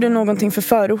 Gör du någonting för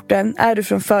förorten? Är du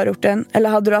från förorten? Eller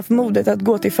hade du haft modet att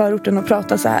gå till förorten och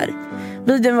prata så här?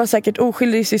 Videon var säkert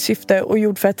oskyldig i sitt syfte och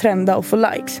gjord för att trenda och få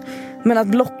likes. Men att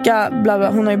blocka, bla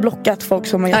bla, hon har ju blockat folk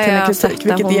som har gett henne kritik,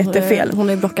 vilket är jättefel. Hon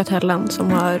har ju blockat Helen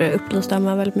som har upplyst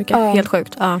Emma väldigt mycket. Helt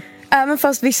sjukt. Även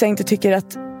fast vissa inte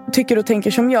tycker och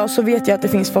tänker som jag, så vet jag att det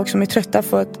finns folk som är trötta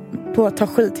på att ta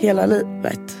skit hela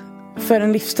livet. För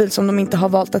en livsstil som de inte har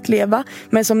valt att leva,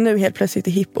 men som nu helt plötsligt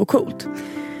är hipp och coolt.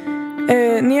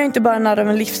 Ni är inte bara narr av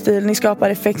en livsstil, ni skapar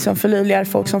effekt som förlöjligar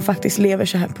folk som faktiskt lever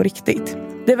så här på riktigt.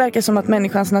 Det verkar som att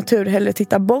människans natur hellre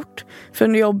tittar bort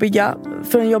från den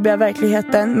jobbiga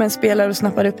verkligheten, men spelar och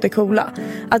snappar upp det coola.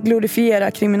 Att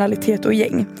glorifiera kriminalitet och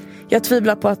gäng. Jag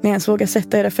tvivlar på att ni ens vågar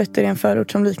sätta era fötter i en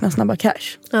förort som liknar Snabba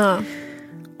Cash.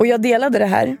 Och jag delade det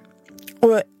här.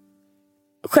 Och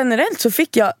generellt så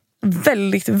fick jag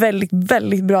väldigt, väldigt,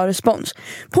 väldigt bra respons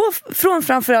från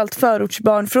framförallt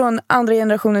förortsbarn, från andra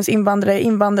generationens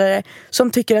invandrare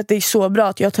som tycker att det är så bra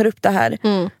att jag tar upp det här,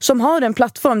 som har en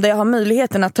plattform där jag har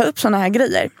möjligheten att ta upp såna här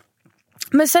grejer.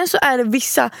 Men sen så är det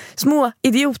vissa små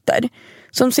idioter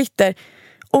som sitter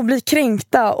och blir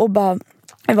kränkta och bara,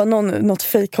 det var något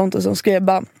fejkkonto som skrev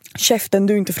bara, käften,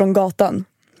 du är inte från gatan.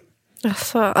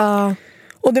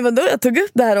 Och det var då jag tog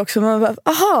upp det här också. Man bara,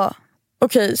 aha,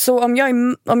 okej, så om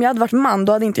jag hade varit man,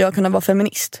 då hade inte jag kunnat vara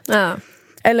feminist.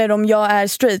 Eller om jag är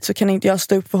straight så kan inte jag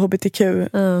stå upp för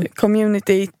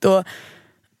hbtq-communityt. Och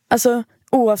alltså,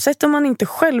 oavsett om man inte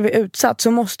själv är utsatt,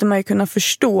 så måste man ju kunna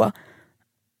förstå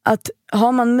att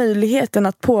har man möjligheten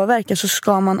att påverka, så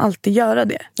ska man alltid göra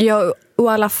det. Ja, och i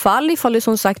alla fall ifall du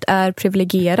som sagt är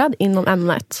privilegierad inom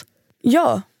ämnet.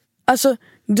 Ja, alltså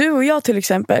du och jag till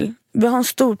exempel, vi har en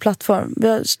stor plattform. Vi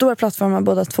har stora plattformar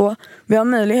båda två. Vi har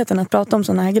möjligheten att prata om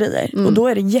såna här grejer. Och då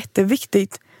är det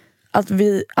jätteviktigt att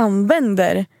vi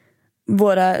använder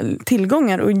våra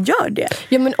tillgångar och gör det.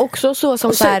 Ja, men också så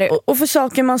som så här... och för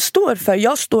saker man står för.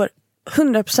 Jag står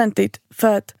 100%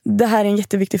 för att det här är en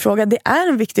jätteviktig fråga. Det är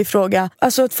en viktig fråga.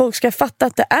 Alltså att folk ska fatta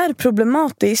att det är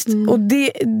problematiskt. Och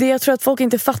det jag tror att folk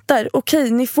inte fattar.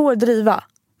 Okej, ni får driva.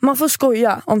 Man får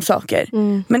skoja om saker.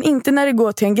 Men inte när det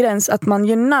går till en gräns att man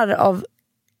gör narr av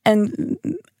en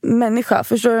människa.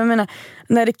 Förstår du vad jag menar?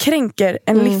 När det kränker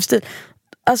en livsstil.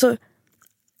 Alltså,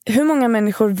 hur många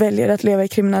människor väljer att leva i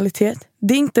kriminalitet?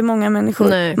 Det är inte många människor.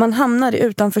 Nej. Man hamnar i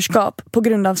utanförskap på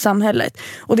grund av samhället.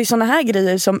 Och det är såna här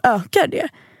grejer som ökar det.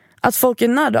 Att folk är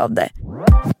narr av det.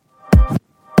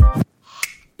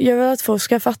 Jag vill att folk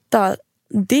ska fatta.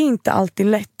 Det är inte alltid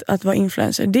lätt att vara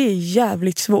influencer. Det är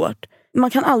jävligt svårt. Man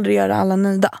kan aldrig göra alla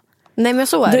nöjda. Nej, men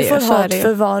så är det ju. Du får hat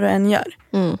för vad du än gör.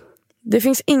 Det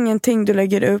finns ingenting du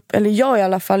lägger upp, eller jag i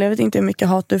alla fall, jag vet inte hur mycket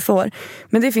hat du får,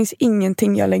 men det finns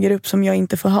ingenting jag lägger upp som jag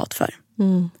inte får hat för.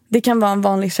 Det kan vara en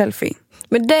vanlig selfie.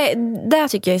 Men det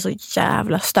tycker jag är så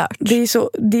jävla stört. Det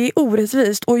är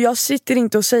orättvist. Och jag sitter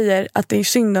inte och säger att det är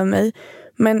synd om mig,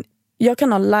 men jag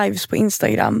kan ha lives på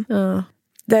Instagram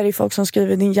där är folk som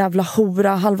skriver din jävla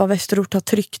hora, halva Västerort har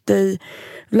tryckt dig,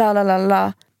 la la la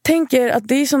la. Tänker att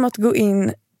det är som att gå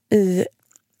in i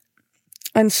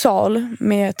en sal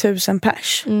med 1000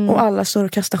 pers och alla står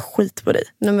och kastar skit på dig.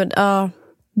 Nej, men,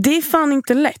 det är fan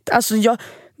inte lätt. Alltså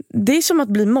det är som att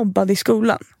bli mobbad i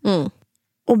skolan.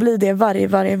 Och bli det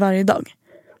varje dag.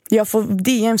 Jag får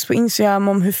DMs på Instagram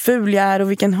om hur ful jag är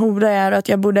och vilken hora jag är, och att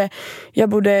jag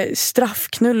borde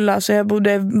straffknullas och jag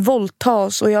borde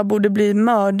våldtas och jag borde bli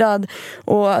mördad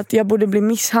och att jag borde bli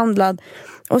misshandlad.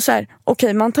 Och så här,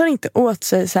 okej, man tar inte åt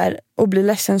sig så här och blir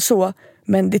ledsen så,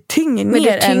 men det tynger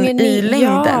ner en i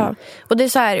längden. Ja. Och det är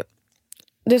så här,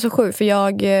 det är så sjukt, för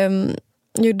jag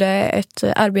gjorde ett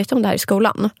arbete om det här i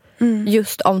skolan.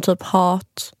 Just om typ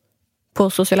hat på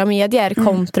sociala medier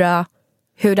kontra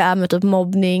hur det är med typ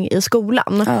mobbning i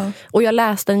skolan. Och jag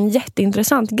läste en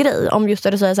jätteintressant grej om just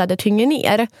det du säger så här, det tynger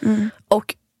ner.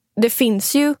 Och det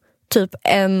finns ju typ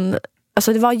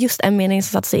alltså det var just en mening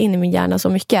som satte sig in i min hjärna så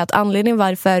mycket, att anledningen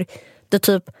varför det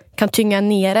typ kan tynga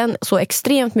ner en så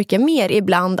extremt mycket mer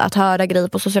ibland att höra grejer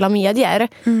på sociala medier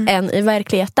än i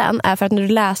verkligheten är för att när du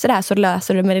läser det här så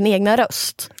läser du med din egna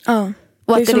röst.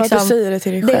 Och det är som att du säger det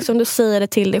till dig själv. Det är som du säger det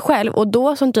till dig själv. Och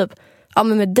då som typ, ja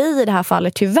men med dig i det här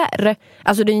fallet tyvärr,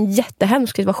 alltså det är en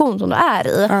jättehemsk situation som du är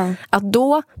i. Att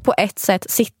då på ett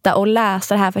sätt sitta och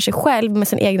läsa det här för sig själv med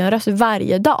sin egna röst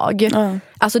varje dag.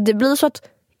 Alltså det blir så att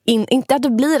inte att det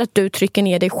blir att du trycker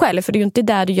ner dig själv, för det är ju inte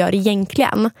det du gör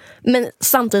egentligen. Men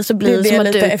samtidigt så blir det som att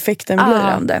lite effekten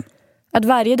blir av det. Att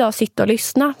varje dag sitta och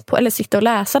lyssna på, eller sitta och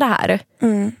läsa det här.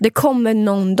 Det kommer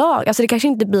någon dag, alltså det kanske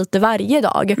inte biter varje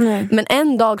dag. Men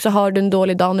en dag så har du en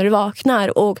dålig dag när du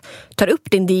vaknar och tar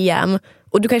upp din DM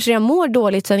och du kanske redan mår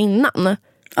dåligt sen innan.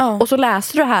 Och så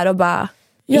läser du det här och bara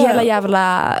hela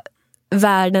jävla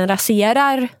världen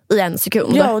raserar i en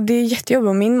sekund. Ja, och det är jättejobbigt.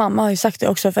 Och min mamma har ju sagt det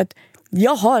också, för att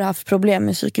jag har haft problem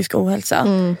med psykisk ohälsa.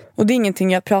 Och det är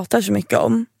ingenting jag pratar så mycket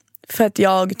om, för att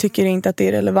jag tycker inte att det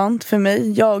är relevant för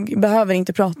mig. Jag behöver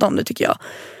inte prata om det, tycker jag.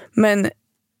 Men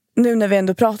nu när vi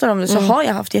ändå pratar om det så har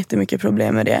jag haft jättemycket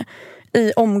problem med det.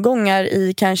 I omgångar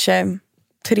i kanske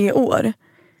 3 år.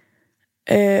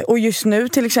 Och just nu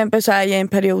till exempel så är jag i en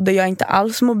period där jag inte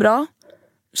alls mår bra.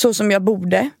 Så som jag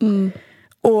borde.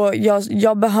 Och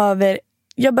jag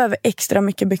behöver extra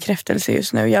mycket bekräftelse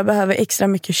just nu. Jag behöver extra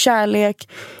mycket kärlek.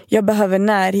 Jag behöver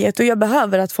närhet. Och jag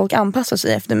behöver att folk anpassar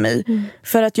sig efter mig.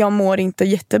 För att jag mår inte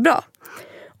jättebra.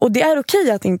 Och det är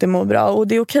okej att inte må bra. Och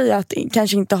det är okej att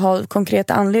kanske inte ha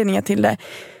konkreta anledningar till det.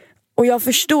 Och jag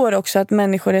förstår också att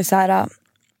människor är så här: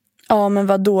 ja men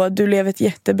vadå, du lever ett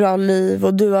jättebra liv.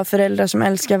 Och du har föräldrar som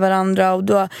älskar varandra. Och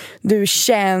du är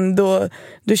känd. Och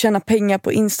du tjänar pengar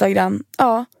på Instagram.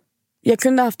 Ja, jag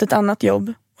kunde haft ett annat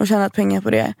jobb och tjänat pengar på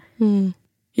det.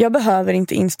 Jag behöver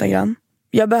inte Instagram.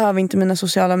 Jag behöver inte mina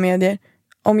sociala medier.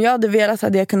 Om jag hade velat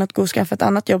hade jag kunnat gå och skaffa ett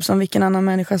annat jobb som vilken annan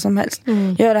människa som helst.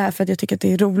 Jag gör det här för att jag tycker att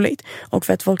det är roligt. Och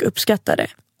för att folk uppskattar det.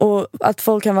 Och att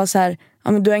folk kan vara så här: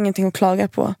 ja men du har ingenting att klaga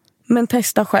på. Men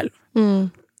testa själv.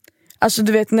 Alltså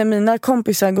du vet, när mina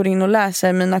kompisar går in och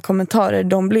läser mina kommentarer,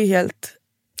 de blir helt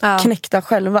knäckta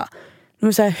själva. De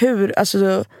är så här, hur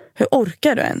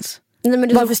orkar du ens? Nej,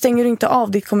 men varför stänger du inte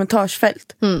av ditt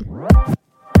kommentarsfält?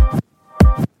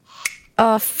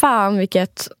 Fan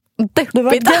vilket deppigt. Det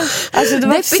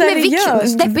var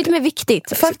seriöst. Deppigt men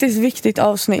viktigt. Faktiskt viktigt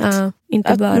avsnitt.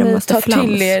 Inte bara att ni massa tar flams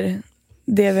till er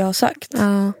det vi har sagt.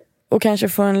 Och kanske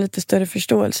får en lite större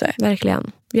förståelse.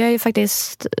 Verkligen. Jag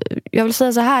vill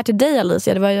säga så här till dig,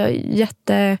 Alicia. Det var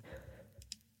jättefint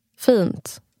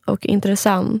och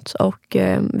intressant och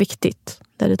viktigt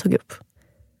det du tog upp.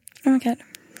 Oh my God.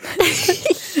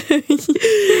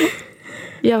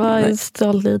 Jag var en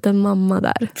stolt liten mamma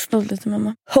där. Stolt liten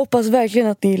mamma. Hoppas verkligen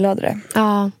att ni gillade det.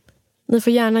 Ja. Ni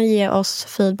får gärna ge oss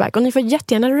feedback. Och ni får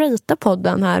jättegärna ratea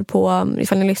podden här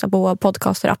ifall ni lyssnar på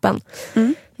podcasterappen.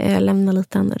 Lämna en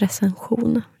liten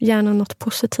recension. Gärna något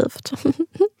positivt.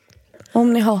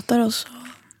 Om ni hatar oss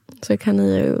så kan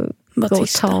ni ju gå och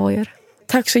ta er.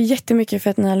 Tack så jättemycket för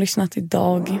att ni har lyssnat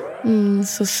idag.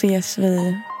 Så ses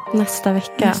vi nästa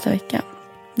vecka.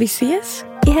 Vi ses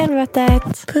i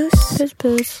helvetet. Puss. Puss,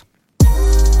 puss.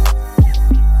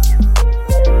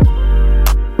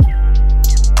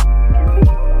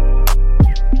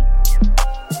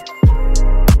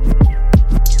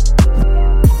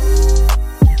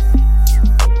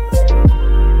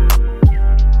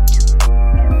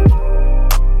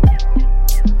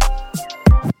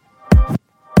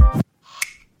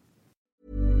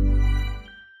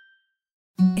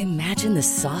 the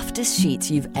softest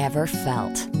sheets you've ever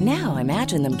felt. Now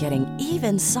imagine them getting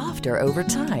even softer over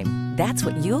time. That's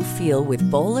what you'll feel with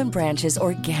Boll & Branch's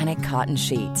organic cotton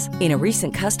sheets. In a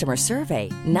recent customer survey,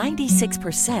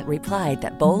 96% replied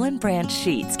that Boll & Branch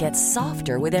sheets get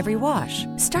softer with every wash.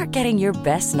 Start getting your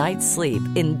best night's sleep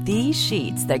in these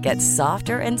sheets that get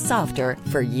softer and softer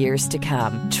for years to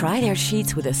come. Try their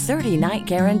sheets with a 30-night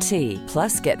guarantee.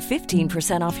 Plus, get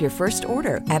 15% off your first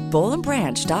order at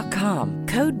bollandbranch.com.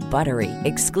 Code BUTTERY.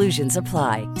 Exclusions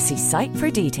apply. See site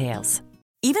for details.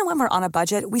 Even when we're on a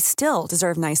budget, we still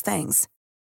deserve nice things.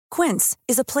 Quince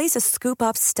is a place to scoop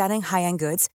up stunning high-end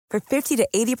goods for 50 to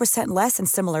 80% less than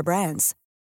similar brands.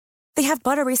 They have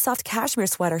buttery soft cashmere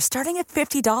sweaters starting at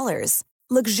 $50,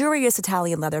 luxurious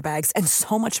Italian leather bags, and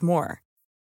so much more.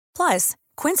 Plus,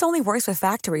 Quince only works with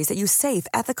factories that use safe,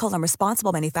 ethical, and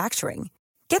responsible manufacturing.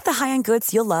 Get the high-end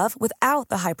goods you'll love without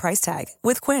the high price tag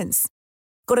with Quince.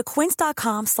 Go to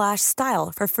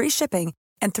quince.com/style for free shipping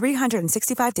and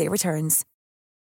 365-day returns.